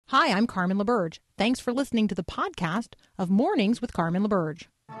Hi, I'm Carmen LaBerge. Thanks for listening to the podcast of Mornings with Carmen LaBerge.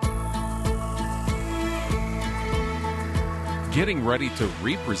 Getting ready to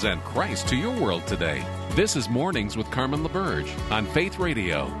represent Christ to your world today. This is Mornings with Carmen LaBerge on Faith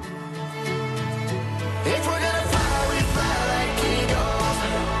Radio. If we're gonna fly, we fly like eagles.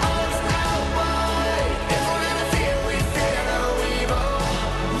 Arms out wide. If we're gonna fear, we fear no evil.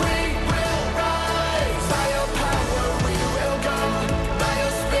 We will rise. By your power, we will go. By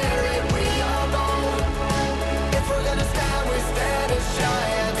your spirit, we are bold. If we're gonna stand, we stand as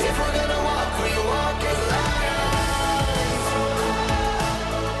giants. If we're gonna walk, we walk as lions.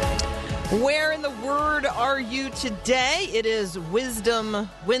 Where in the Word are you today? It is Wisdom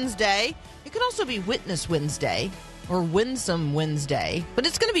Wednesday. It could also be Witness Wednesday or Winsome Wednesday, but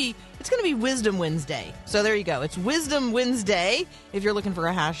it's going to be Wisdom Wednesday. So there you go. It's Wisdom Wednesday if you're looking for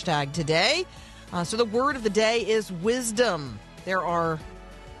a hashtag today. So the word of the day is wisdom. There are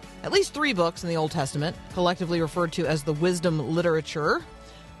at least 3 books in the Old Testament collectively referred to as the wisdom literature: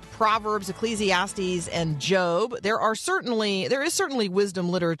 Proverbs, Ecclesiastes, and Job. There is certainly wisdom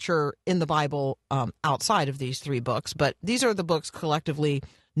literature in the Bible outside of these 3 books, but these are the books collectively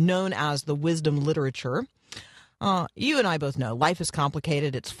known as the wisdom literature. You and I both know life is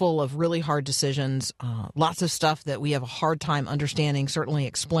complicated. It's full of really hard decisions, lots of stuff that we have a hard time understanding, certainly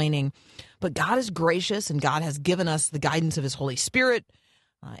explaining. But God is gracious, and God has given us the guidance of His Holy Spirit,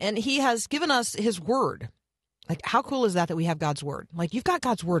 and He has given us His Word. Like, how cool is that we have God's Word? Like, you've got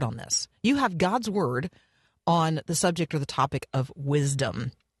God's Word on this. You have God's Word on the subject or the topic of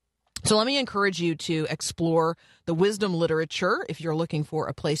wisdom. So let me encourage you to explore the wisdom literature if you're looking for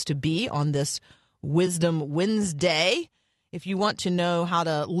a place to be on this Wisdom Wednesday. If you want to know how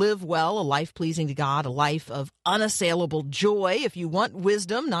to live well, a life pleasing to God, a life of unassailable joy, if you want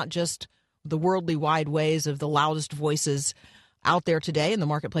wisdom, not just the worldly wide ways of the loudest voices out there today in the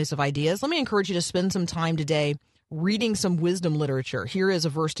marketplace of ideas, let me encourage you to spend some time today reading some wisdom literature. Here is a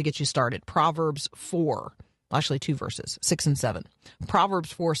verse to get you started. Proverbs 4. Actually, 2 verses, 6 and 7.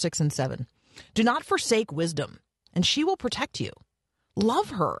 Proverbs 4, 6 and 7. Do not forsake wisdom, and she will protect you.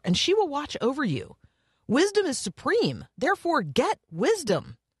 Love her, and she will watch over you. Wisdom is supreme. Therefore, get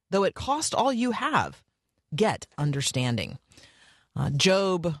wisdom. Though it cost all you have, get understanding.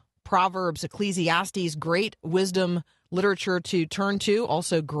 Job, Proverbs, Ecclesiastes, great wisdom literature to turn to.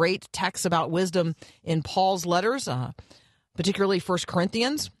 Also great texts about wisdom in Paul's letters, particularly 1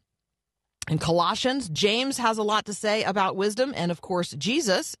 Corinthians. In Colossians, James has a lot to say about wisdom, and of course,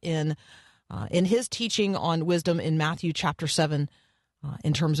 Jesus in his teaching on wisdom in Matthew chapter 7,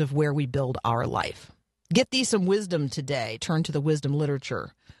 in terms of where we build our life. Get thee some wisdom today. Turn to the wisdom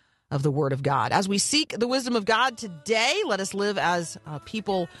literature of the Word of God. As we seek the wisdom of God today, let us live as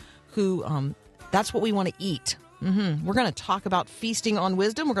people who, that's what we want to eat. We're going to talk about feasting on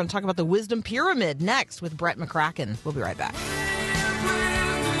wisdom. We're going to talk about the wisdom pyramid next with Brett McCracken. We'll be right back.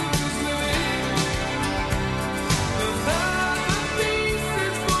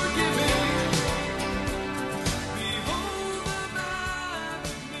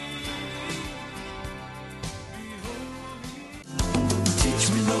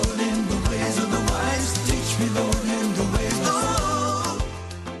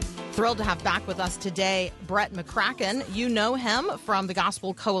 Thrilled to have back with us today Brett McCracken. You know him from the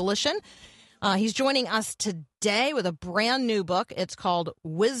Gospel Coalition. He's joining us today with a brand new book. It's called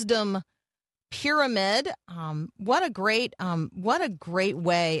Wisdom Pyramid. What a great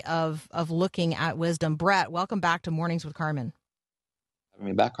way of looking at wisdom. Brett, welcome back to Mornings with Carmen. Having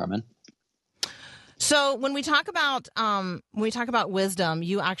me back, Carmen. So when we talk about wisdom,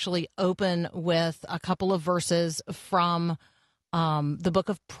 you actually open with a couple of verses from the book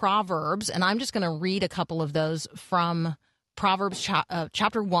of Proverbs, and I'm just going to read a couple of those from Proverbs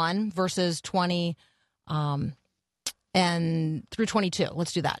chapter 1, verses 20 and through 22.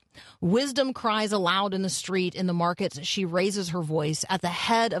 Let's do that. Wisdom cries aloud in the street, in the markets she raises her voice. At the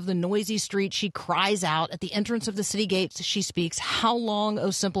head of the noisy street she cries out. At the entrance of the city gates she speaks. How long,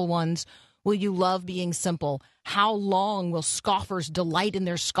 O simple ones, will you love being simple? How long will scoffers delight in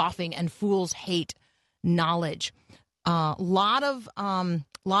their scoffing and fools hate knowledge? Lot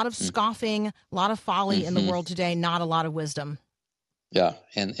of scoffing, a lot of folly in the world today, not a lot of wisdom. Yeah,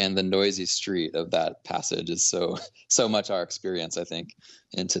 and the noisy street of that passage is so much our experience, I think,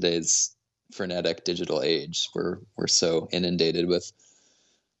 in today's frenetic digital age. We're so inundated with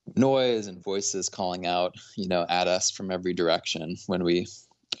noise and voices calling out, at us from every direction when we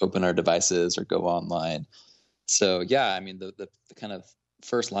open our devices or go online. So yeah, I mean the kind of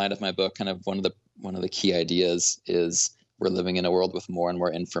first line of my book, kind of one of the key ideas is we're living in a world with more and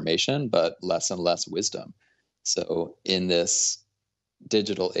more information, but less and less wisdom. So in this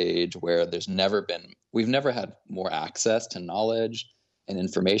digital age where we've never had more access to knowledge and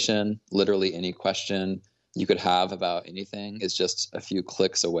information. Literally any question you could have about anything is just a few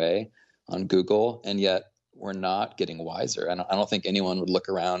clicks away on Google. And yet we're not getting wiser. I don't think anyone would look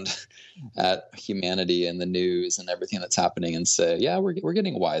around at humanity and the news and everything that's happening and say, yeah, we're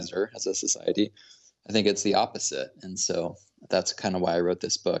getting wiser as a society. I think it's the opposite. And so that's kind of why I wrote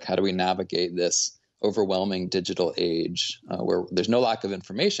this book. How do we navigate this overwhelming digital age where there's no lack of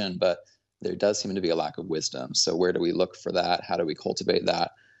information, but there does seem to be a lack of wisdom. So where do we look for that? How do we cultivate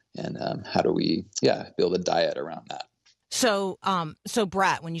that? And how do we, build a diet around that? So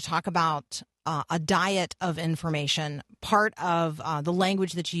Brett, when you talk about a diet of information, part of the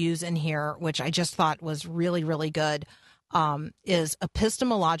language that you use in here, which I just thought was really, really good, is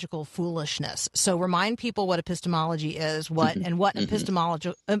epistemological foolishness. So remind people what epistemology is, what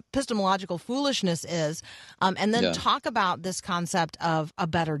epistemological foolishness is, and then talk about this concept of a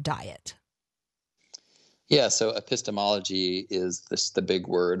better diet. Yeah, so epistemology is the big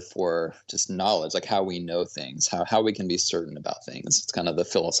word for just knowledge, like how we know things, how we can be certain about things. It's kind of the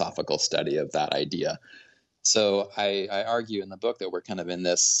philosophical study of that idea. So I argue in the book that we're kind of in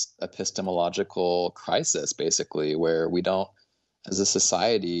this epistemological crisis, basically, where we don't, as a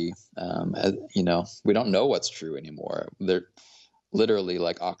society, we don't know what's true anymore. They're literally,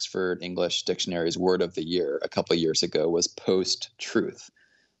 like Oxford English Dictionary's word of the year a couple of years ago was post-truth.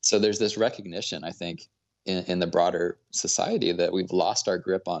 So there's this recognition, I think, in the broader society that we've lost our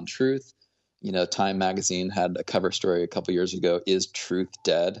grip on truth. Time magazine had a cover story a couple years ago, "Is truth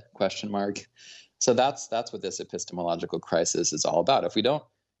dead?" ? So that's what this epistemological crisis is all about. If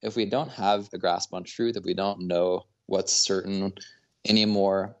we don't have a grasp on truth, if we don't know what's certain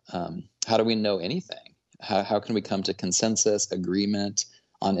anymore, how do we know anything? How can we come to consensus, agreement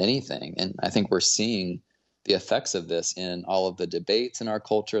on anything? And I think we're seeing the effects of this in all of the debates in our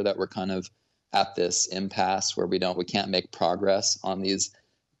culture, that we're kind of at this impasse where we can't make progress on these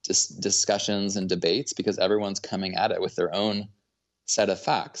discussions and debates because everyone's coming at it with their own set of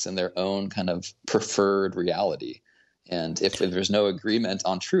facts and their own kind of preferred reality. And if there's no agreement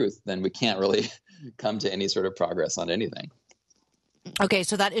on truth, then we can't really come to any sort of progress on anything. Okay,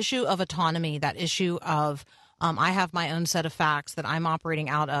 so that issue of autonomy, that issue of I have my own set of facts that I'm operating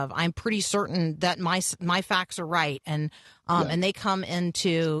out of. I'm pretty certain that my facts are right, and they come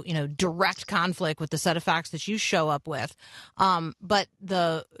into direct conflict with the set of facts that you show up with. But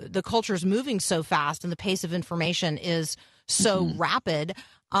the culture is moving so fast, and the pace of information is so rapid.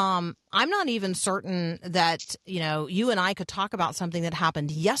 I'm not even certain that, you and I could talk about something that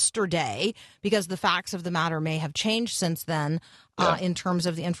happened yesterday because the facts of the matter may have changed since then in terms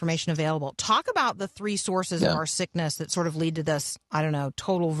of the information available. Talk about the three sources of our sickness that sort of lead to this, I don't know,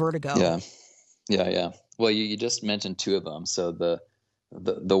 total vertigo. Yeah. Well, you just mentioned two of them. So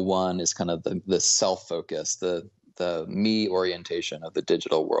the one is kind of the self-focus, the me orientation of the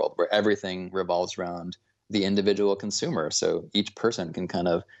digital world, where everything revolves around the individual consumer. So each person can kind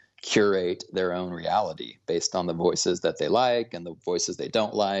of curate their own reality based on the voices that they like and the voices they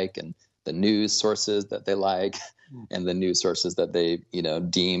don't like, and the news sources that they like and the news sources that they,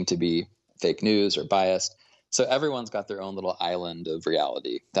 deem to be fake news or biased. So everyone's got their own little island of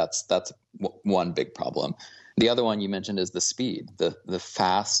reality. That's one big problem. The other one you mentioned is the speed, the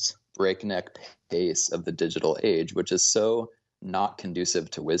fast breakneck pace of the digital age, which is so not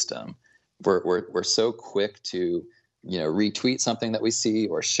conducive to wisdom. We're so quick to, retweet something that we see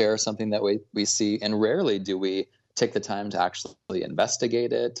or share something that we see, and rarely do we take the time to actually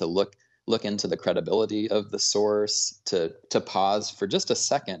investigate it, to look into the credibility of the source, to pause for just a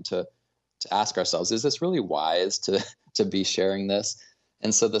second to ask ourselves, is this really wise to be sharing this?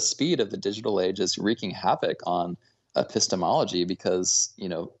 And so the speed of the digital age is wreaking havoc on epistemology because,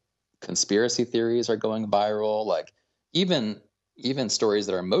 conspiracy theories are going viral, like even stories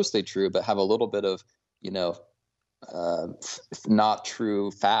that are mostly true but have a little bit of, not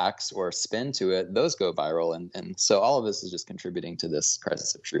true facts or spin to it, those go viral. And so all of this is just contributing to this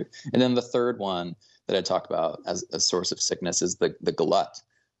crisis of truth. And then the third one that I talk about as a source of sickness is the glut,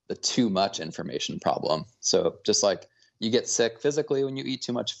 the too much information problem. So just like you get sick physically when you eat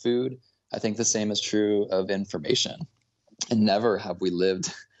too much food, I think the same is true of information. And never have we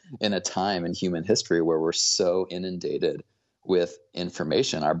lived in a time in human history where we're so inundated with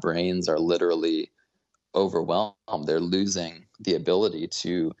information. Our brains are literally overwhelmed. They're losing the ability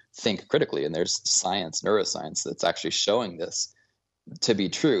to think critically. And there's science, neuroscience, that's actually showing this to be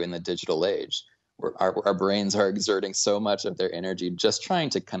true in the digital age, where our brains are exerting so much of their energy just trying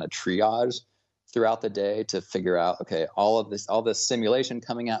to kind of triage throughout the day to figure out, okay, all this simulation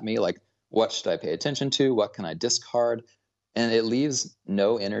coming at me, like what should I pay attention to? What can I discard? And it leaves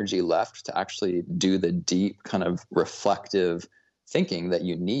no energy left to actually do the deep kind of reflective thinking that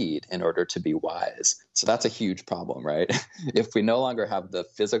you need in order to be wise. So that's a huge problem, right? If we no longer have the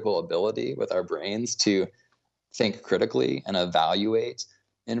physical ability with our brains to think critically and evaluate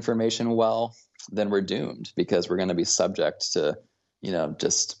information well, then we're doomed, because we're going to be subject to,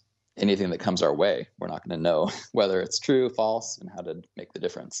 just anything that comes our way. We're not going to know whether it's true, false, and how to make the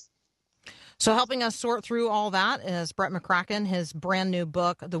difference. So helping us sort through all that is Brett McCracken. His brand new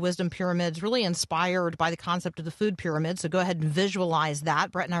book, The Wisdom Pyramid, is really inspired by the concept of the food pyramid. So go ahead and visualize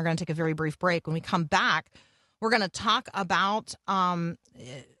that. Brett and I are going to take a very brief break. When we come back, we're going to talk about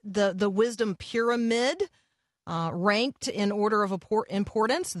the wisdom pyramid, ranked in order of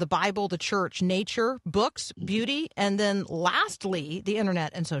importance: the Bible, the church, nature, books, beauty, and then lastly, the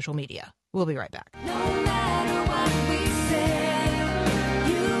internet and social media. We'll be right back. No matter what we say,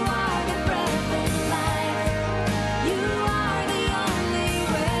 you are the breath of life. You are the only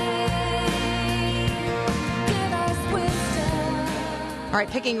way. Give us wisdom. All right,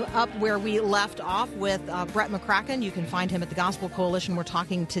 picking up where we left off with Brett McCracken. You can find him at the Gospel Coalition. We're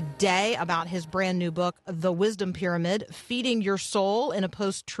talking today about his brand new book, The Wisdom Pyramid: Feeding Your Soul in a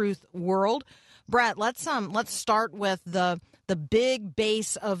Post-Truth World. Brett, let's start with the big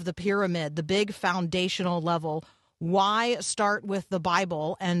base of the pyramid, the big foundational level. Why start with the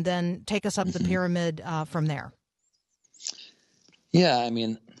Bible and then take us up the pyramid from there? Yeah, I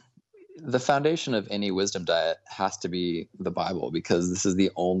mean, the foundation of any wisdom diet has to be the Bible, because this is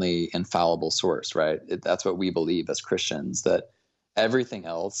the only infallible source, right? That's what we believe as Christians, that everything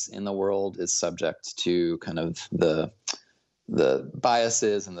else in the world is subject to kind of the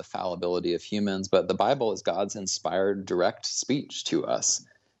biases and the fallibility of humans. But the Bible is God's inspired direct speech to us.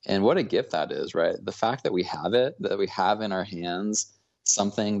 And what a gift that is, right? The fact that we have it, that we have in our hands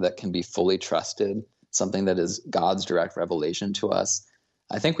something that can be fully trusted, something that is God's direct revelation to us,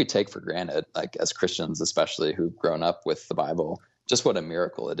 I think we take for granted, like as Christians, especially who've grown up with the Bible, just what a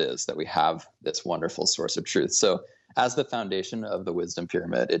miracle it is that we have this wonderful source of truth. So as the foundation of the wisdom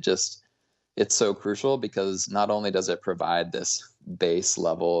pyramid, it's so crucial, because not only does it provide this base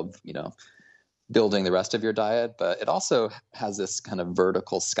level of, building the rest of your diet, but it also has this kind of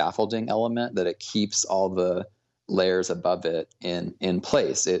vertical scaffolding element that it keeps all the layers above it in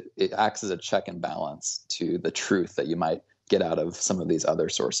place. It acts as a check and balance to the truth that you might get out of some of these other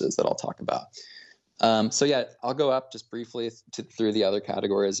sources that I'll talk about. So yeah, I'll go up just briefly through the other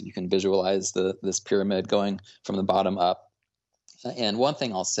categories. You can visualize this pyramid going from the bottom up. And one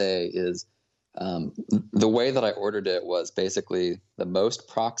thing I'll say is the way that I ordered it was basically the most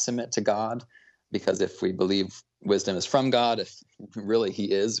proximate to God, because if we believe wisdom is from God, if really he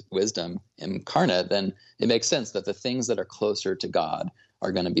is wisdom incarnate, then it makes sense that the things that are closer to God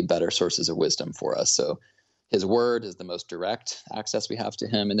are going to be better sources of wisdom for us. So his word is the most direct access we have to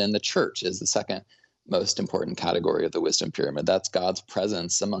him. And then the church is the second most important category of the wisdom pyramid. That's God's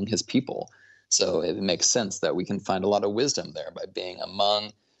presence among his people. So it makes sense that we can find a lot of wisdom there by being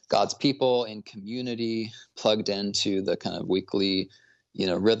among God's people in community, plugged into the kind of weekly,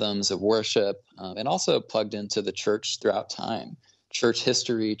 rhythms of worship, and also plugged into the church throughout time. Church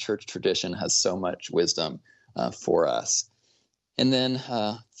history, church tradition has so much wisdom for us. And then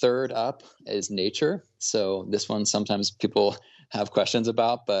third up is nature. So this one sometimes people have questions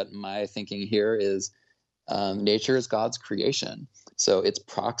about, but my thinking here is nature is God's creation. So it's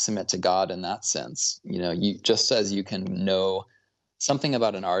proximate to God in that sense. You just as you can know something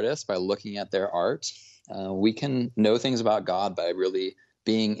about an artist by looking at their art, we can know things about God by really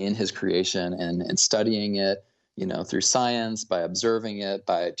being in his creation and studying it, through science, by observing it,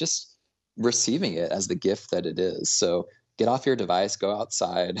 by just receiving it as the gift that it is. So get off your device, go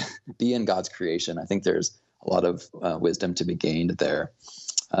outside, be in God's creation. I think there's a lot of wisdom to be gained there.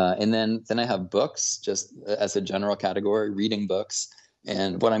 And then I have books, just as a general category, reading books.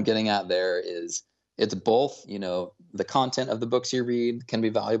 And what I'm getting at there is it's both, the content of the books you read can be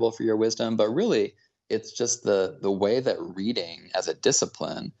valuable for your wisdom, but really it's just the way that reading as a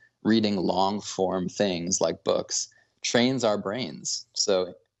discipline, reading long form things like books, trains our brains.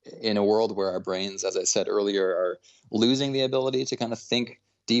 So in a world where our brains, as I said earlier, are losing the ability to kind of think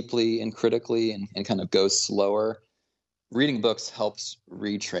deeply and critically and kind of go slower, reading books helps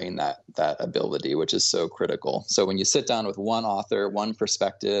retrain that ability, which is so critical. So when you sit down with one author, one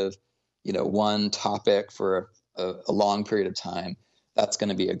perspective, one topic for a long period of time, that's going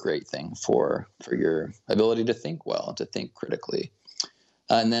to be a great thing for your ability to think well, to think critically.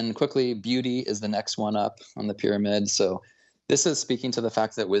 And then quickly, beauty is the next one up on the pyramid. So this is speaking to the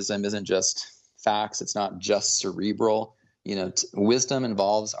fact that wisdom isn't just facts. It's not just cerebral. wisdom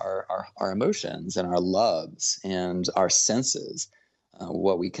involves our emotions and our loves and our senses,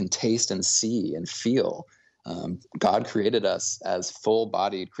 what we can taste and see and feel. God created us as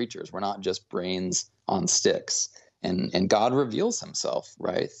full-bodied creatures. We're not just brains on sticks. And God reveals himself,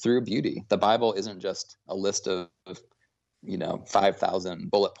 right, through beauty. The Bible isn't just a list of 5,000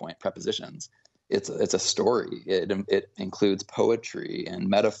 bullet point prepositions. It's a story. It includes poetry and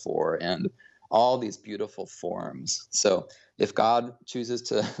metaphor and all these beautiful forms. So if God chooses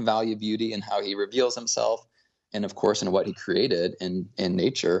to value beauty in how he reveals himself, and of course in what he created in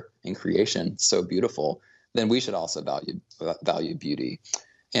nature, in creation, so beautiful, then we should also value beauty.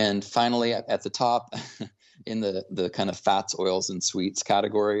 And finally, at the top, in the kind of fats, oils, and sweets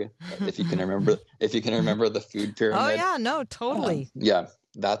category, if you can remember the food pyramid. Oh yeah, no, totally.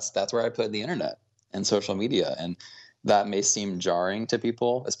 That's where I put the internet and social media, and that may seem jarring to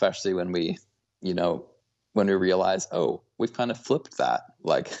people, especially when we realize, oh, we've kind of flipped that.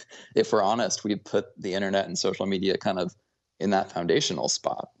 Like, if we're honest, we put the internet and social media kind of in that foundational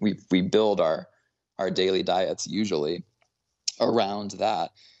spot. We build our daily diets usually around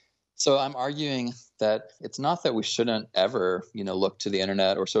that. So I'm arguing that it's not that we shouldn't ever, look to the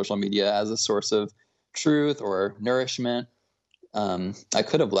internet or social media as a source of truth or nourishment. I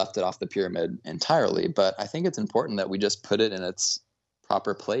could have left it off the pyramid entirely, but I think it's important that we just put it in its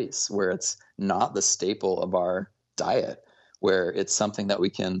proper place, where it's not the staple of our diet, where it's something that we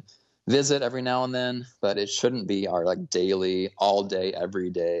can visit every now and then, but it shouldn't be our like daily, all day, every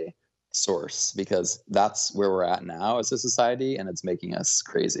day source, because that's where we're at now as a society, and it's making us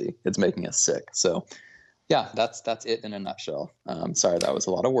crazy. It's making us sick. So yeah, that's it in a nutshell. Sorry, that was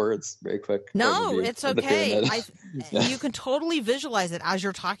a lot of words. Very quick. No, overview it's of the okay. pyramid. You can totally visualize it as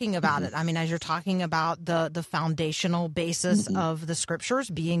you're talking about it. I mean, as you're talking about the foundational basis of the scriptures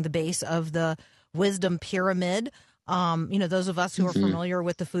being the base of the wisdom pyramid. Those of us who are familiar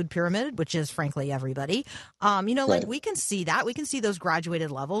with the food pyramid, which is frankly everybody, Right. we can see that. We can see those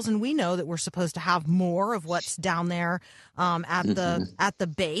graduated levels, and we know that we're supposed to have more of what's down there at the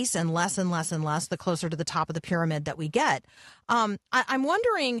base, and less and less and less the closer to the top of the pyramid that we get. I'm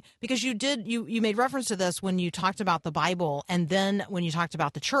wondering, because you made reference to this when you talked about the Bible, and then when you talked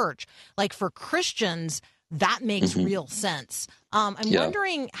about the church, like for Christians, that makes real sense. I'm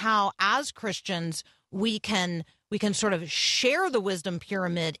wondering how, as Christians, we can sort of share the wisdom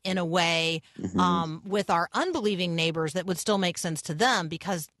pyramid in a way with our unbelieving neighbors that would still make sense to them,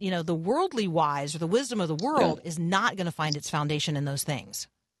 because, the worldly wise, or the wisdom of the world, is not going to find its foundation in those things.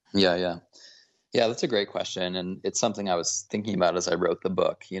 Yeah, that's a great question. And it's something I was thinking about as I wrote the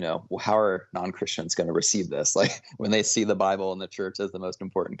book. How are non-Christians going to receive this? Like, when they see the Bible and the church as the most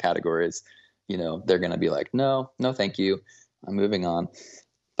important categories, they're going to be like, no, thank you. I'm moving on.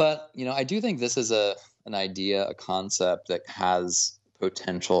 But, I do think this is an idea, a concept that has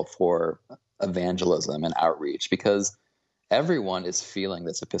potential for evangelism and outreach, because everyone is feeling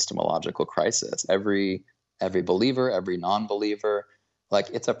this epistemological crisis. Every believer, every non-believer, like,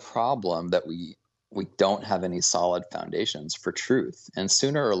 it's a problem that we don't have any solid foundations for truth. And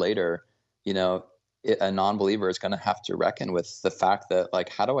sooner or later, a non-believer is going to have to reckon with the fact that, like,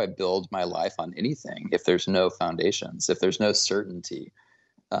 how do I build my life on anything if there's no foundations, if there's no certainty?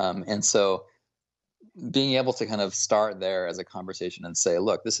 And so being able to kind of start there as a conversation and say,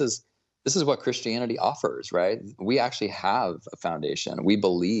 look, this is what Christianity offers, right? We actually have a foundation. We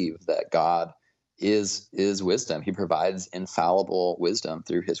believe that God is wisdom. He provides infallible wisdom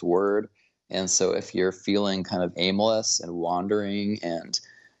through his word. And so if you're feeling kind of aimless and wandering and,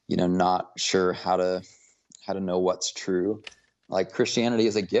 not sure how to know what's true, like, Christianity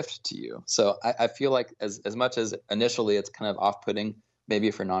is a gift to you. So I feel like as much as initially it's kind of off-putting,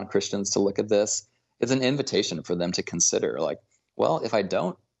 maybe for non-Christians to look at this, it's an invitation for them to consider, like, well, if I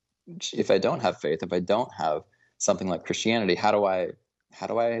don't have faith, if I don't have something like Christianity, how do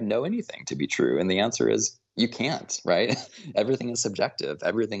I know anything to be true? And the answer is, you can't, right? Everything is subjective.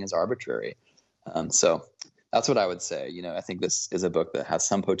 Everything is arbitrary. So that's what I would say. I think this is a book that has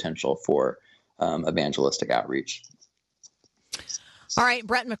some potential for evangelistic outreach. All right,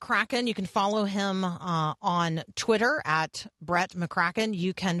 Brett McCracken, you can follow him on Twitter at Brett McCracken.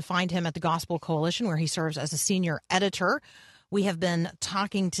 You can find him at the Gospel Coalition, where he serves as a senior editor. We have been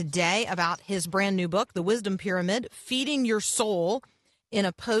talking today about his brand new book, The Wisdom Pyramid, Feeding Your Soul in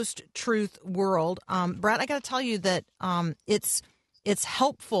a Post-Truth World. Brett, I got to tell you that it's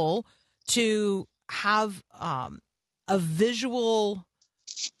helpful to have a visual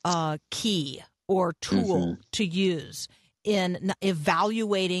key or tool to use in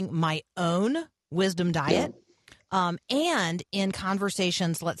evaluating my own wisdom diet. and in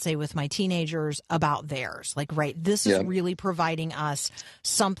conversations, let's say with my teenagers about theirs. Like, right, this is really providing us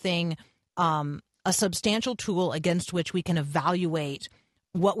something, a substantial tool against which we can evaluate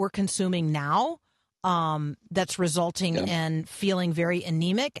what we're consuming now. That's resulting in feeling very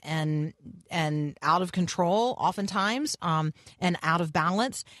anemic and out of control oftentimes, and out of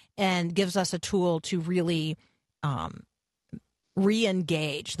balance, and gives us a tool to really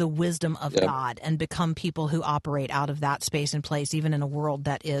re-engage the wisdom of God and become people who operate out of that space and place, even in a world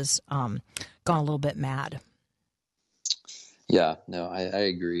that is gone a little bit mad. Yeah, no, I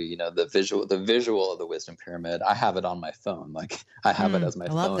agree. You know, the visual of the wisdom pyramid, I have it on my phone. Like, I have it as my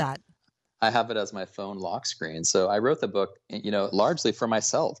phone. I love that. I have it as my phone lock screen. So I wrote the book, you know, largely for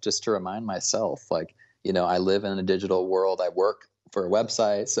myself, just to remind myself, like, you know, I live in a digital world. I work for a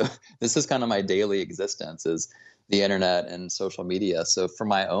website. So this is kind of my daily existence, is the internet and social media. So for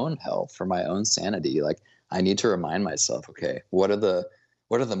my own health, for my own sanity, like, I need to remind myself, okay, what are the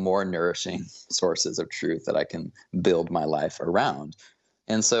more nourishing sources of truth that I can build my life around?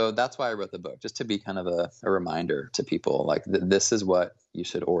 And so that's why I wrote the book, just to be kind of a reminder to people, like, this is what you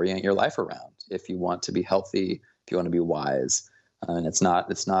should orient your life around if you want to be healthy, if you want to be wise. And it's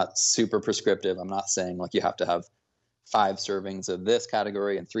not super prescriptive. I'm not saying, like, you have to have 5 servings of this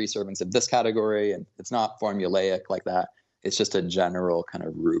category and 3 servings of this category. And it's not formulaic like that. It's just a general kind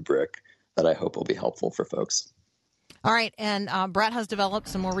of rubric that I hope will be helpful for folks. All right. And Brett has developed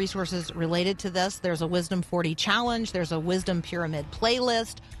some more resources related to this. There's a Wisdom 40 challenge. There's a Wisdom Pyramid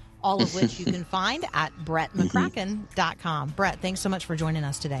playlist, all of which you can find at brettmccracken.com. Brett, thanks so much for joining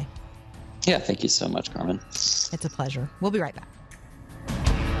us today. Yeah, thank you so much, Carmen. It's a pleasure. We'll be right back.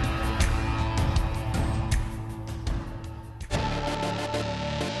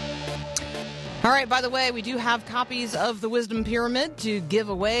 All right, by the way, we do have copies of the Wisdom Pyramid to give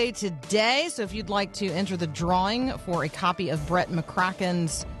away today. So if you'd like to enter the drawing for a copy of Brett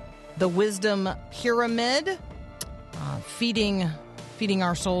McCracken's The Wisdom Pyramid, feeding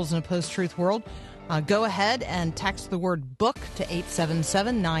our souls in a post-truth world, go ahead and text the word book to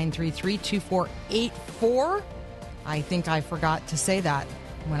 877-933-2484. I think I forgot to say that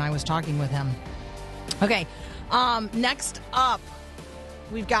when I was talking with him. Okay, next up,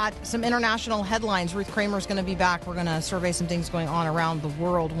 we've got some international headlines. Ruth Kramer is going to be back. We're going to survey some things going on around the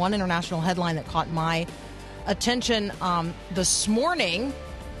world. One international headline that caught my attention this morning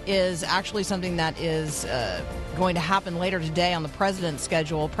is actually something that is going to happen later today on the president's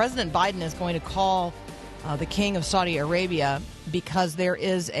schedule. President Biden is going to call the King of Saudi Arabia because there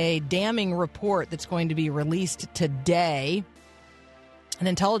is a damning report that's going to be released today, an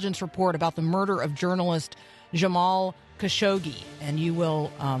intelligence report about the murder of journalist Jamal Khashoggi, and you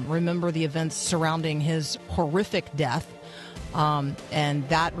will remember the events surrounding his horrific death, and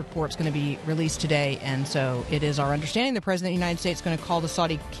that report's going to be released today. And so it is our understanding the President of the United States is going to call the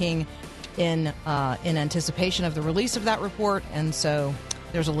Saudi king in anticipation of the release of that report. And so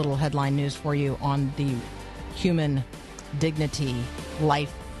there's a little headline news for you on the human dignity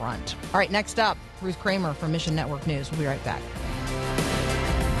life front. All right, next up, Ruth Kramer from Mission Network News. We'll be right back.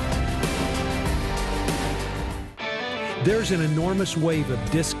 There's an enormous wave of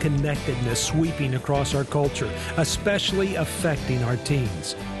disconnectedness sweeping across our culture, especially affecting our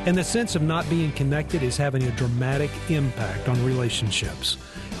teens. And the sense of not being connected is having a dramatic impact on relationships.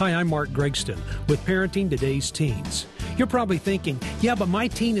 Hi, I'm Mark Gregston with Parenting Today's Teens. You're probably thinking, yeah, but my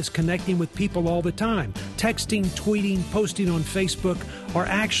teen is connecting with people all the time. Texting, tweeting, posting on Facebook are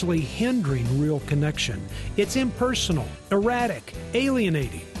actually hindering real connection. It's impersonal, erratic,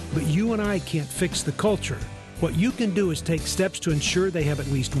 alienating. But you and I can't fix the culture. What you can do is take steps to ensure they have at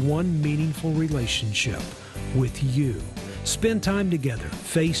least one meaningful relationship with you. Spend time together,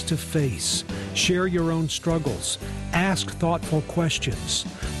 face to face. Share your own struggles. Ask thoughtful questions.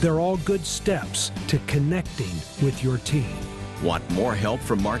 They're all good steps to connecting with your teen. Want more help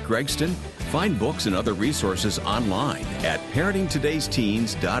from Mark Gregston? Find books and other resources online at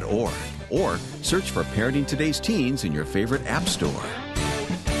parentingtodaysteens.org or search for Parenting Today's Teens in your favorite app store.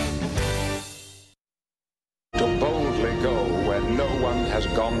 To boldly go where no one has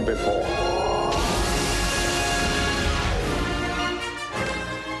gone before.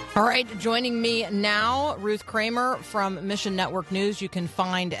 All right, joining me now, Ruth Kramer from Mission Network News. You can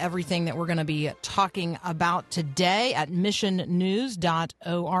find everything that we're going to be talking about today at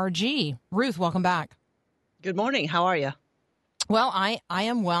missionnews.org. Ruth, welcome back. Good morning. How are you? Well, I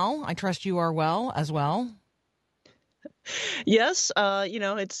am well. I trust you are well as well. Yes,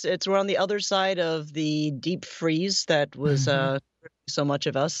 it's we're on the other side of the deep freeze that was so much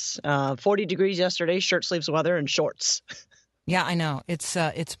of us. 40 degrees yesterday, shirt sleeves weather, and shorts. Yeah, I know. It's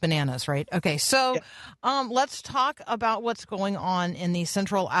bananas, right? Okay, so let's talk about what's going on in the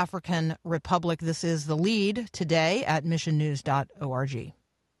Central African Republic. This is the lead today at missionnews.org.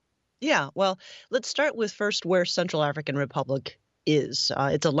 Yeah, well, let's start with first where Central African Republic is.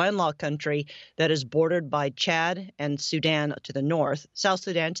 It's a landlocked country that is bordered by Chad and Sudan to the north, South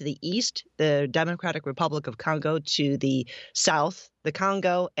Sudan to the east, the Democratic Republic of Congo to the south, the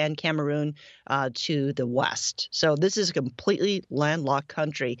Congo and Cameroon to the west. So this is a completely landlocked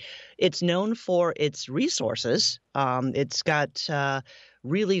country. It's known for its resources. It's got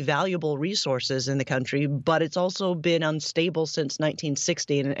really valuable resources in the country, but it's also been unstable since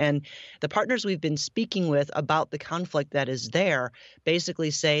 1960. And the partners we've been speaking with about the conflict that is there basically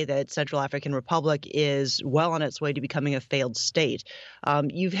say that Central African Republic is well on its way to becoming a failed state.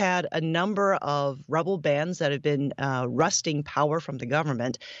 You've had a number of rebel bands that have been wresting power from the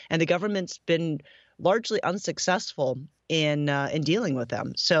government, and the government's been largely unsuccessful in dealing with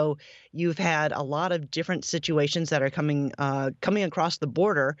them. So you've had a lot of different situations that are coming across the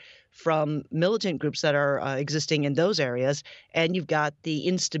border from militant groups that are existing in those areas, and you've got the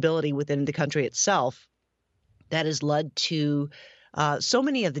instability within the country itself that has led to so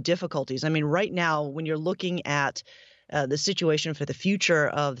many of the difficulties. I mean, right now, when you're looking at the situation for the future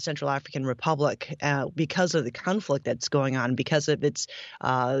of the Central African Republic because of the conflict that's going on, because of its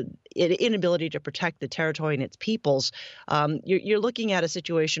inability to protect the territory and its peoples, you're looking at a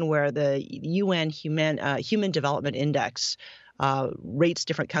situation where the UN Human Development Index rates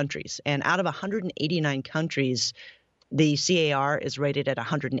different countries. And out of 189 countries, the CAR is rated at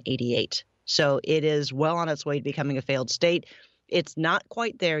 188. So it is well on its way to becoming a failed state. It's not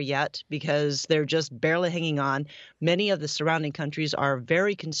quite there yet because they're just barely hanging on. Many of the surrounding countries are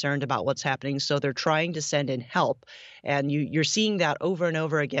very concerned about what's happening, so they're trying to send in help. And you're seeing that over and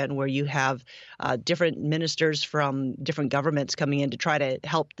over again where you have different ministers from different governments coming in to try to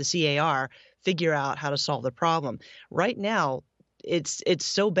help the CAR figure out how to solve the problem. Right now, it's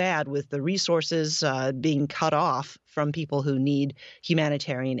so bad with the resources being cut off from people who need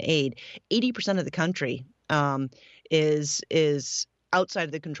humanitarian aid. 80% of the country is outside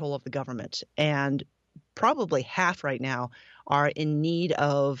of the control of the government, and probably half right now are in need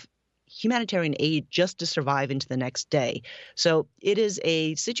of humanitarian aid just to survive into the next day. So it is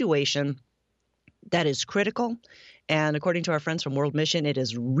a situation that is critical. And according to our friends from World Mission, it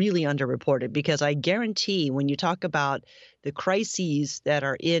is really underreported, because I guarantee when you talk about the crises that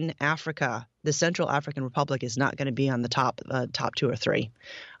are in Africa, the Central African Republic is not going to be on the top 2 or 3.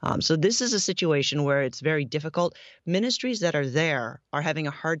 So this is a situation where it's very difficult. Ministries that are there are having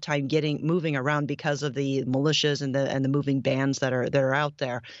a hard time moving around because of the militias and the moving bands that are out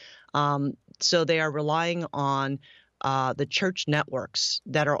there. So they are relying on the church networks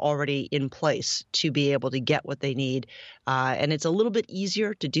that are already in place to be able to get what they need. And it's a little bit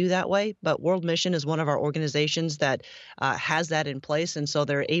easier to do that way, but World Mission is one of our organizations that has that in place. And so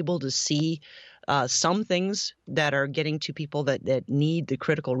they're able to see some things that are getting to people that need the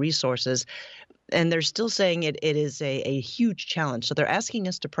critical resources. And they're still saying it is a huge challenge. So they're asking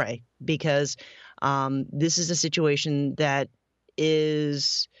us to pray, because this is a situation that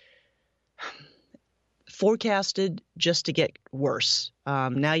is forecasted just to get worse.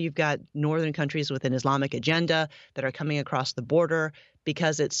 Now you've got northern countries with an Islamic agenda that are coming across the border.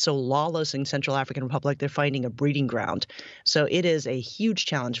 Because it's so lawless in Central African Republic, they're finding a breeding ground. So it is a huge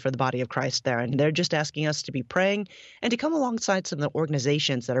challenge for the body of Christ there. And they're just asking us to be praying and to come alongside some of the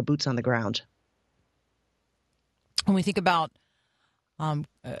organizations that are boots on the ground. When we think about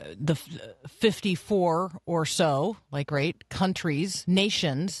the 54 or so, countries,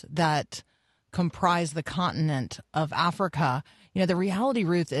 nations that comprise the continent of Africa, the reality,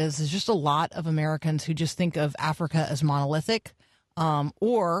 Ruth, is there's just a lot of Americans who just think of Africa as monolithic,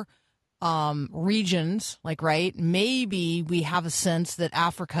 or regions, maybe we have a sense that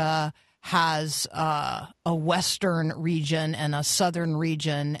Africa has a western region and a southern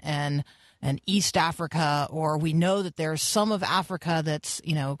region and East Africa, or we know that there's some of Africa that's,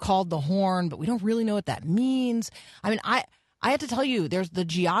 called the Horn, but we don't really know what that means. I mean, I have to tell you, there's the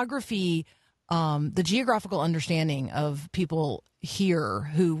geographical understanding of people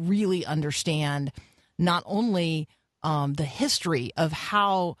here who really understand not only the history of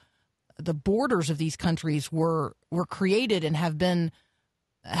how the borders of these countries were created and have been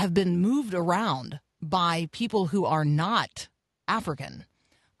moved around by people who are not African,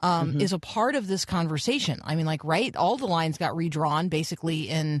 is a part of this conversation. I mean, all the lines got redrawn basically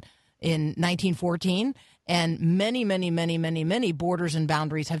in 1914, and many, many, many, many, many borders and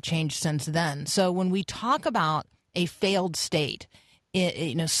boundaries have changed since then. So when we talk about a failed state,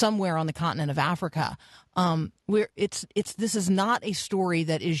 somewhere on the continent of Africa. This is not a story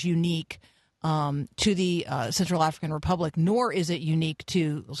that is unique to the Central African Republic, nor is it unique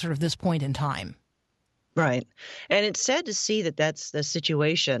to sort of this point in time. Right. And it's sad to see that that's the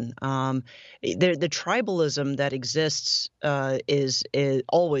situation. The tribalism that exists is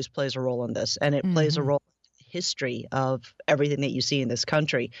always plays a role in this, and it plays a role in the history of everything that you see in this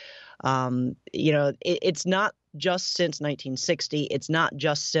country. It's not just since 1960. It's not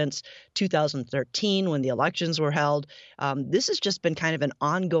just since 2013 when the elections were held. This has just been kind of an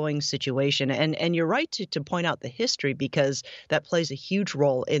ongoing situation. And you're right to point out the history, because that plays a huge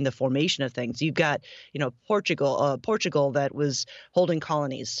role in the formation of things. You've got, Portugal that was holding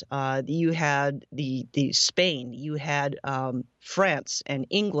colonies. You had the Spain. You had France and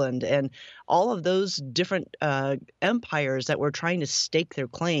England and all of those different empires that were trying to stake their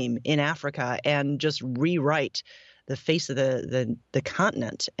claim in Africa and just rewrite the face of the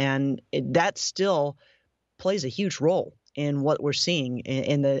continent. And that still plays a huge role in what we're seeing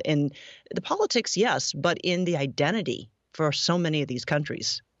in the politics, yes, but in the identity for so many of these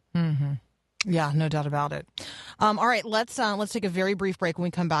countries. Mm-hmm. Yeah, no doubt about it. All right, let's take a very brief break. When we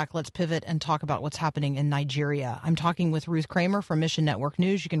come back, let's pivot and talk about what's happening in Nigeria. I'm talking with Ruth Kramer from Mission Network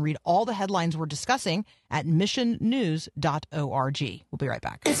News. You can read all the headlines we're discussing at missionnews.org. We'll be right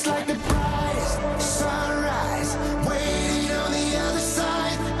back. It's like the brightest sunrise, waiting on the other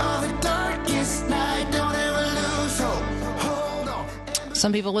side of the darkest night. Don't ever lose hope. Hold on.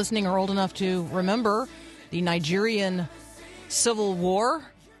 Some people listening are old enough to remember the Nigerian Civil War.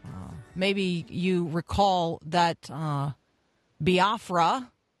 Maybe you recall that Biafra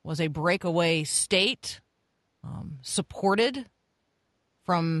was a breakaway state supported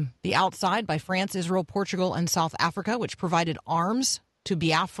from the outside by France, Israel, Portugal, and South Africa, which provided arms to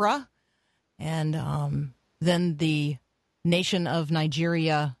Biafra. And then the nation of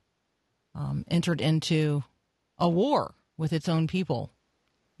Nigeria entered into a war with its own people.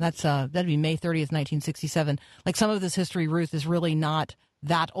 That'd be May 30th, 1967. Like, some of this history, Ruth, is really not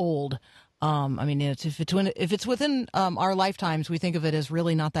that old. If it's within our lifetimes, we think of it as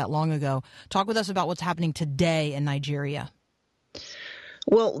really not that long ago. Talk with us about what's happening today in Nigeria.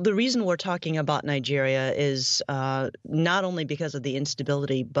 Well, the reason we're talking about Nigeria is not only because of the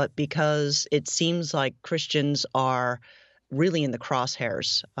instability, but because it seems like Christians are really in the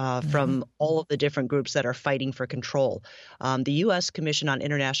crosshairs from all of the different groups that are fighting for control. The U.S. Commission on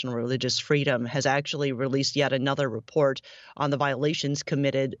International Religious Freedom has actually released yet another report on the violations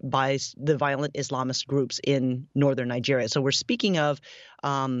committed by the violent Islamist groups in northern Nigeria. So we're speaking of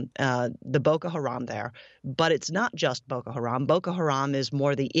the Boko Haram there, but it's not just Boko Haram. Boko Haram is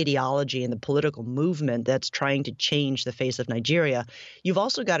more the ideology and the political movement that's trying to change the face of Nigeria. You've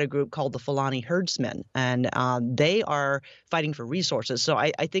also got a group called the Fulani Herdsmen, and they are fighting for resources. So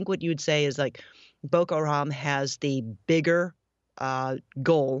I think what you would say is, like, Boko Haram has the bigger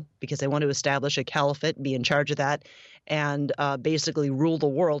goal because they want to establish a caliphate, be in charge of that, and basically rule the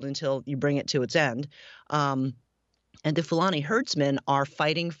world until you bring it to its end. And the Fulani Herdsmen are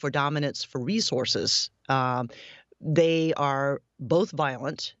fighting for dominance for resources. They are both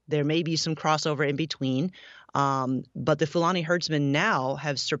violent. There may be some crossover in between. But the Fulani Herdsmen now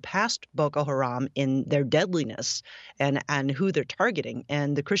have surpassed Boko Haram in their deadliness and who they're targeting.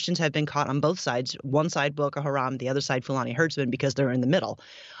 And the Christians have been caught on both sides, one side Boko Haram, the other side Fulani Herdsmen, because they're in the middle.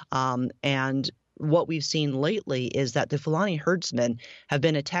 And what we've seen lately is that the Fulani Herdsmen have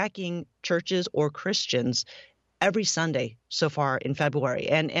been attacking churches or Christians every Sunday so far in February.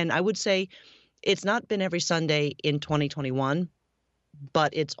 And I would say it's not been every Sunday in 2021,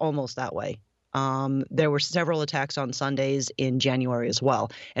 but it's almost that way. There were several attacks on Sundays in January as well.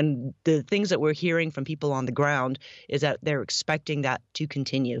 And the things that we're hearing from people on the ground is that they're expecting that to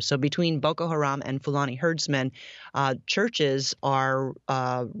continue. So between Boko Haram and Fulani Herdsmen, churches are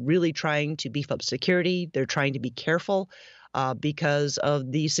really trying to beef up security. They're trying to be careful because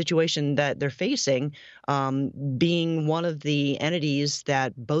of the situation that they're facing, being one of the entities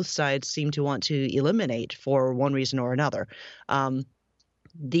that both sides seem to want to eliminate for one reason or another.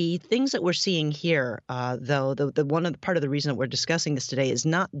 The things that we're seeing here, though, the part of the reason that we're discussing this today is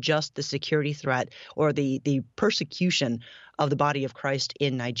not just the security threat or the persecution of the body of Christ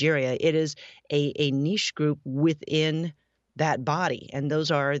in Nigeria. It is a niche group within that body, and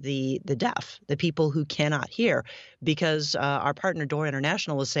those are the deaf, the people who cannot hear, because our partner Door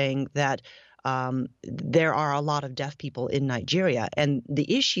International is saying that there are a lot of deaf people in Nigeria, and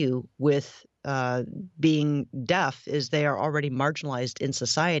the issue with being deaf is they are already marginalized in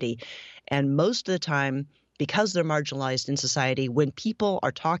society, and most of the time because they're marginalized in society, when people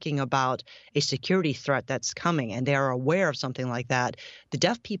are talking about a security threat that's coming and they are aware of something like that, the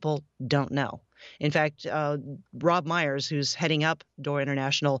deaf people don't know. In fact, Rob Myers, who's heading up Door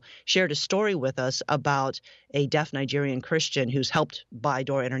International, shared a story with us about a deaf Nigerian Christian who's helped by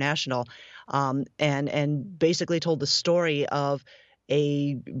Door International, and basically told the story of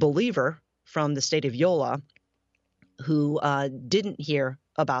a believer from the state of Yola who didn't hear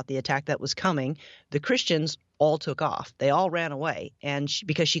about the attack that was coming. The Christians all took off. They all ran away. And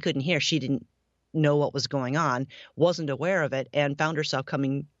because she couldn't hear, she didn't know what was going on, wasn't aware of it, and found herself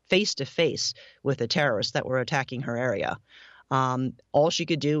coming face to face with the terrorists that were attacking her area. All she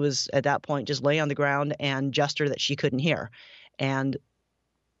could do was at that point just lay on the ground and gesture that she couldn't hear. And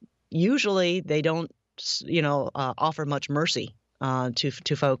usually they don't, offer much mercy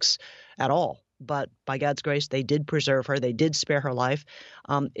to folks at all. But by God's grace, they did preserve her. They did spare her life.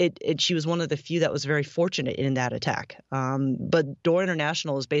 She was one of the few that was very fortunate in that attack. But Door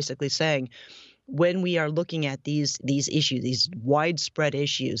International is basically saying, when we are looking at these issues, these widespread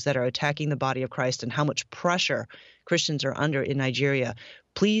issues that are attacking the body of Christ and how much pressure Christians are under in Nigeria,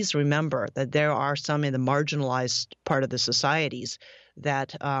 please remember that there are some in the marginalized part of the societies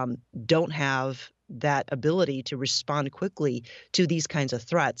that don't have that ability to respond quickly to these kinds of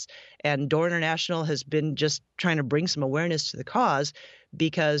threats. And Door International has been just trying to bring some awareness to the cause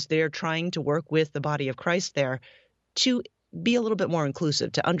because they're trying to work with the body of Christ there to be a little bit more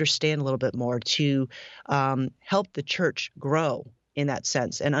inclusive, to understand a little bit more, to help the church grow in that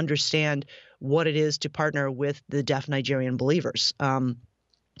sense and understand what it is to partner with the deaf Nigerian believers.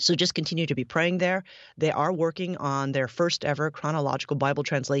 So just continue to be praying there. They are working on their first ever chronological Bible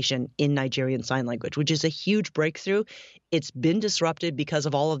translation in Nigerian Sign Language, which is a huge breakthrough. It's been disrupted because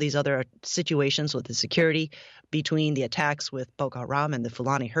of all of these other situations with the security between the attacks with Boko Haram and the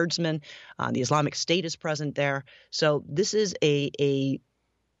Fulani herdsmen. The Islamic State is present there. So this is an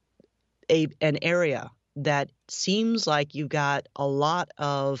area that seems like you've got a lot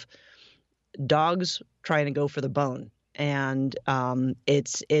of dogs trying to go for the bone. And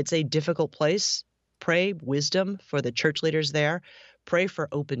it's a difficult place. Pray wisdom for the church leaders there. Pray for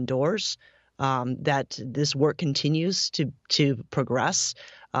open doors, that this work continues to progress.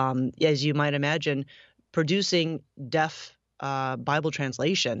 As you might imagine, producing deaf Bible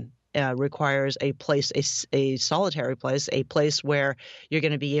translation requires a place, a solitary place, a place where you're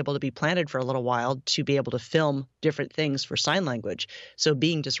going to be able to be planted for a little while to be able to film different things for sign language. So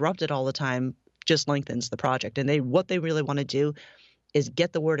being disrupted all the time just lengthens the project. And what they really want to do is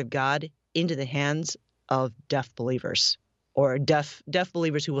get the word of God into the hands of deaf believers or deaf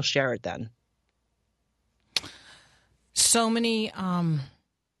believers who will share it then. So many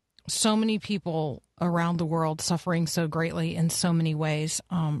people around the world suffering so greatly in so many ways.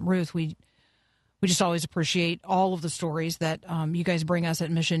 Ruth, we just always appreciate all of the stories that you guys bring us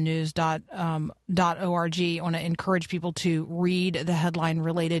at missionnews.org. I want to encourage people to read the headline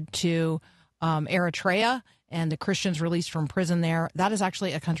related to Eritrea and the Christians released from prison there. That is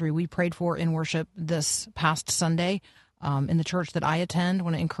actually a country we prayed for in worship this past Sunday in the church that I attend. I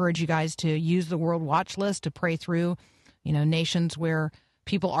want to encourage you guys to use the World Watch List to pray through, nations where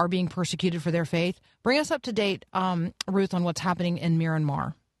people are being persecuted for their faith. Bring us up to date, Ruth, on what's happening in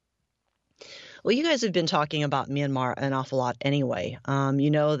Myanmar. Well, you guys have been talking about Myanmar an awful lot anyway.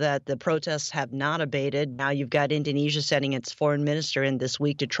 You know that the protests have not abated. Now you've got Indonesia sending its foreign minister in this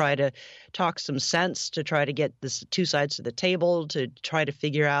week to try to talk some sense, to try to get the two sides to the table, to try to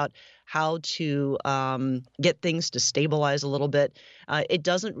figure out how to get things to stabilize a little bit. It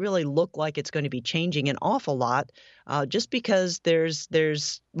doesn't really look like it's going to be changing an awful lot, just because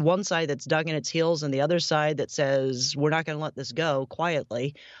there's one side that's dug in its heels and the other side that says we're not going to let this go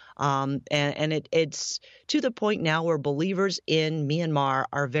quietly. And it's to the point now where believers in Myanmar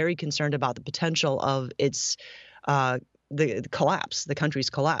are very concerned about the potential of its the collapse, the country's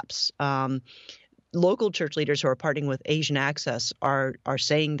collapse. Local church leaders who are partnering with Asian Access are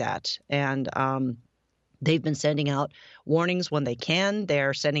saying that, and they've been sending out warnings when they can.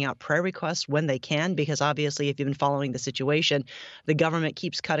 They're sending out prayer requests when they can, because obviously if you've been following the situation, the government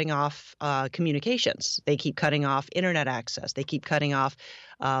keeps cutting off communications. They keep cutting off internet access. They keep cutting off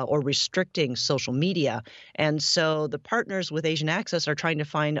or restricting social media. And so the partners with Asian Access are trying to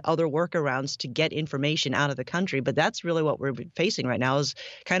find other workarounds to get information out of the country. But that's really what we're facing right now, is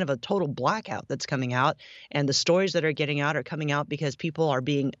kind of a total blackout that's coming out. And the stories that are getting out are coming out because people are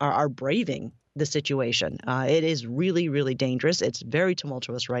braving the situation. It is really, really dangerous. It's very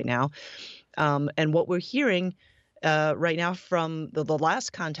tumultuous right now. And what we're hearing right now from the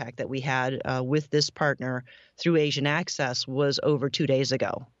last contact that we had with this partner through Asian Access was over 2 days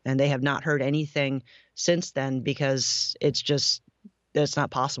ago. And they have not heard anything since then because it's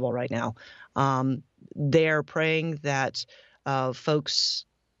not possible right now. They're praying that folks,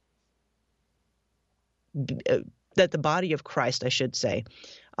 that the body of Christ, I should say,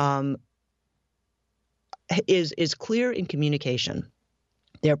 is clear in communication.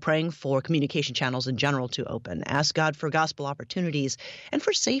 They're praying for communication channels in general to open. Ask God for gospel opportunities and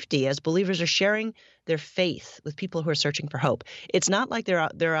for safety as believers are sharing their faith with people who are searching for hope. It's not like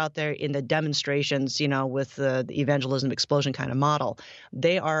they're out there in the demonstrations, with the evangelism explosion kind of model.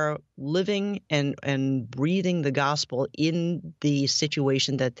 They are living and breathing the gospel in the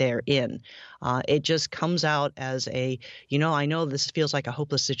situation that they're in. It just comes out as I know this feels like a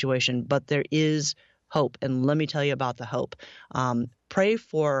hopeless situation, but there is hope. And let me tell you about the hope. Pray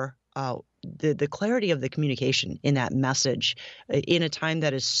for the clarity of the communication in that message in a time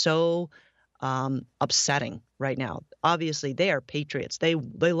that is so upsetting right now. Obviously, they are patriots. They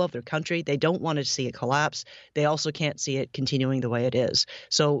love their country. They don't want to see it collapse. They also can't see it continuing the way it is.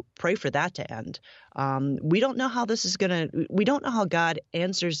 So pray for that to end. We don't know how this is we don't know how God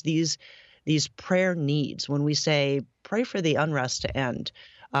answers these prayer needs when we say, pray for the unrest to end.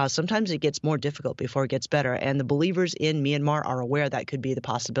 Sometimes it gets more difficult before it gets better, and the believers in Myanmar are aware that could be the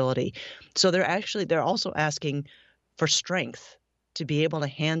possibility. So they're also asking for strength to be able to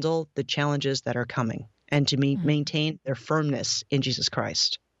handle the challenges that are coming and to maintain their firmness in Jesus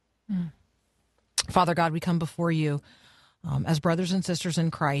Christ. Father God, we come before you as brothers and sisters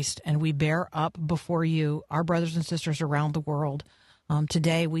in Christ, and we bear up before you our brothers and sisters around the world.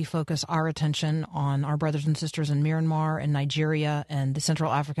 Today, we focus our attention on our brothers and sisters in Myanmar and Nigeria and the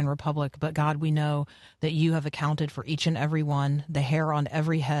Central African Republic. But God, we know that you have accounted for each and every one, the hair on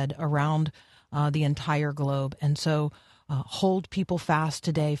every head around the entire globe. And so hold people fast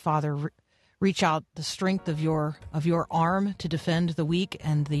today, Father. Reach out the strength of your arm to defend the weak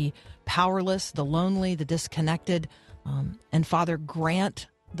and the powerless, the lonely, the disconnected. And Father, grant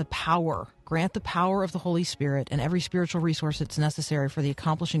the power of the Holy Spirit and every spiritual resource that's necessary for the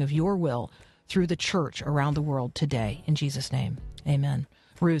accomplishing of your will through the church around the world today. In Jesus' name, amen.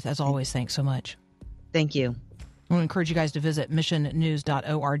 Ruth, as always, thanks so much. Thank you. I want to encourage you guys to visit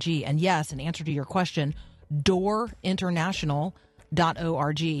missionnews.org. And yes, in answer to your question,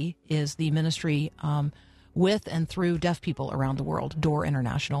 doorinternational.org is the ministry with and through deaf people around the world,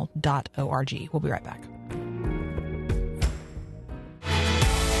 doorinternational.org. We'll be right back.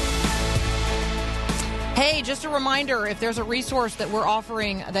 Hey, just a reminder, if there's a resource that we're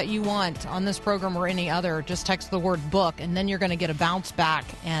offering that you want on this program or any other, just text the word book, and then you're going to get a bounce back,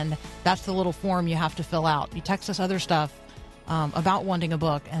 and that's the little form you have to fill out. You text us other stuff about wanting a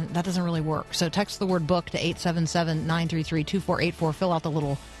book, and that doesn't really work. So text the word book to 877-933-2484. Fill out the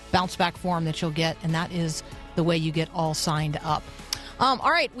little bounce back form that you'll get, and that is the way you get all signed up. All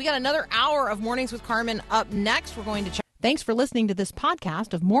right, we got another hour of Mornings with Carmen up next. We're going to check. Thanks for listening to this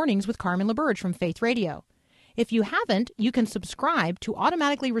podcast of Mornings with Carmen LaBerge from Faith Radio. If you haven't, you can subscribe to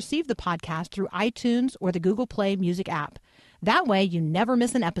automatically receive the podcast through iTunes or the Google Play Music app. That way, you never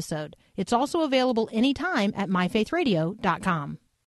miss an episode. It's also available anytime at myfaithradio.com.